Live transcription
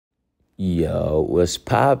Yo, what's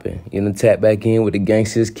poppin'? You know, tap back in with the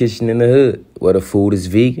Gangsta's Kitchen in the Hood, where the food is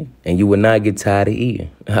vegan and you will not get tired of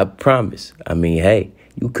eating. I promise. I mean, hey,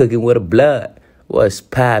 you cooking with a blood. What's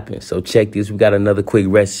poppin'? So check this. We got another quick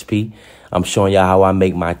recipe. I'm showing y'all how I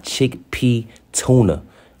make my chickpea tuna.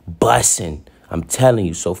 Bussin'. I'm telling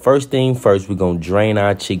you. So first thing first, we're going to drain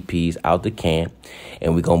our chickpeas out the can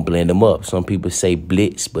and we're going to blend them up. Some people say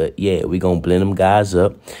blitz, but yeah, we're going to blend them guys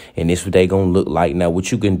up. And this is what they going to look like. Now, what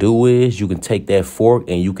you can do is you can take that fork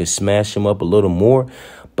and you can smash them up a little more.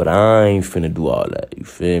 But I ain't finna do all that. You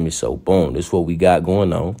feel me? So, boom, this is what we got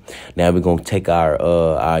going on. Now, we're going to take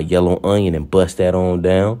our yellow onion and bust that on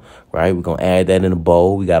down, right? We're going to add that in a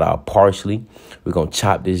bowl. We got our parsley. We're going to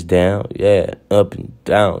chop this down. Yeah, up and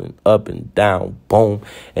down, boom.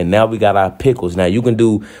 And now we got our pickles. Now, you can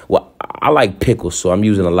do, well, I like pickles, so I'm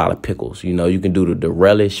using a lot of pickles. You know, you can do the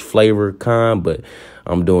relish flavor kind, but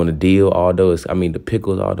I'm doing the deal, although the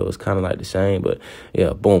pickles, although it's kind of like the same, but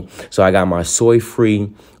yeah, boom. So I got my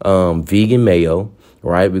soy-free vegan mayo,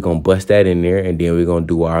 right? We're going to bust that in there, and then we're going to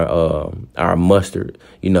do our mustard.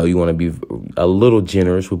 You know, you want to be a little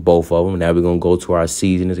generous with both of them. Now we're going to go to our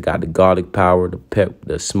seasonings. I got the garlic powder,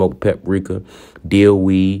 the smoked paprika, dill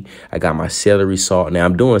weed. I got my celery salt. Now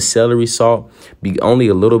I'm doing celery salt only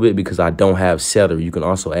a little bit because I don't have celery. You can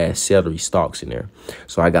also add celery stalks in there.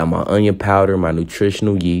 So I got my onion powder, my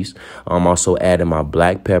nutritional yeast. I'm also adding my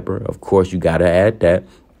black pepper. Of course, you got to add that.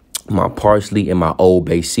 My parsley and my Old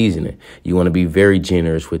Bay seasoning. You want to be very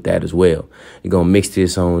generous with that as well. You're going to mix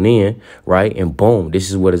this on in, right? And boom, this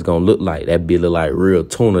is what it's going to look like. That be look like real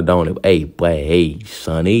tuna, don't it? Hey, boy, hey,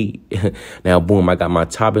 sonny. Now, boom, I got my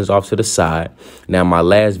toppings off to the side. Now, my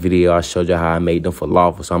last video, I showed you how I made them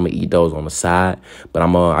falafel, so I'm going to eat those on the side. But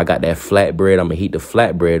I got that flatbread. I'm going to heat the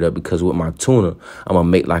flatbread up because with my tuna, I'm going to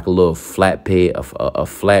make like a little flatbread, a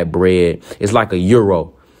flatbread. It's like a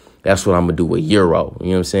Gyro. That's what I'm going to do with Gyro. You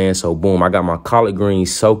know what I'm saying? So, boom, I got my collard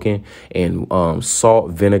greens soaking in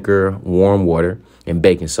salt, vinegar, warm water, and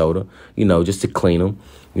baking soda, you know, just to clean them.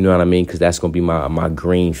 You know what I mean? Because that's going to be my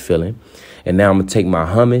green filling. And now I'm going to take my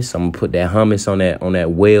hummus. I'm going to put that hummus on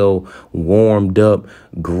that well warmed up,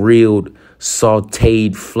 grilled,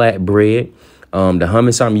 sauteed flatbread. The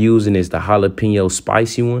hummus I'm using is the jalapeno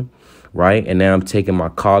spicy one, right? And now I'm taking my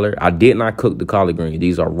collard. I did not cook the collard greens.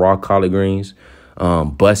 These are raw collard greens.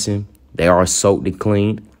 Bussing. They are soaked and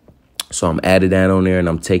cleaned. So I'm adding that on there, and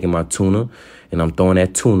I'm taking my tuna and I'm throwing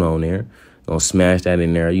that tuna on there. Gonna smash that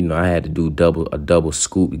in there. You know, I had to do a double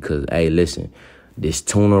scoop because, hey, listen, this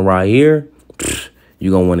tuna right here,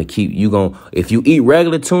 you're gonna want to keep. If you eat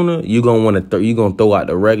regular tuna, you're gonna throw out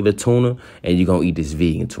the regular tuna and you're gonna eat this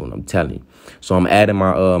vegan tuna. I'm telling you. So I'm adding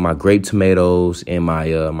my grape tomatoes and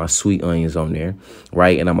my sweet onions on there,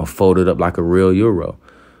 right? And I'm gonna fold it up like a real Gyro.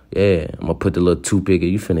 Yeah, I'm going to put the little toothpick.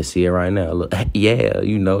 You finna see it right now. Look, yeah,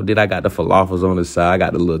 you know. Then I got the falafels on the side. I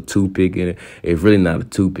got the little toothpick in it. It's really not a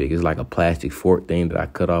toothpick. It's like a plastic fork thing that I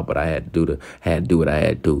cut off, but I had to do what I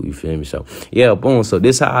had to do. You feel me? So, yeah, boom. So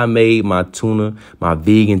this is how I made my tuna, my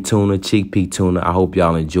vegan tuna, chickpea tuna. I hope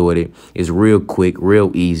y'all enjoyed it. It's real quick,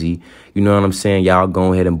 real easy. You know what I'm saying? Y'all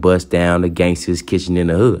go ahead and bust down the Gangsta's Kitchen in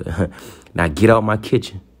the Hood. Now get out my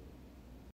kitchen.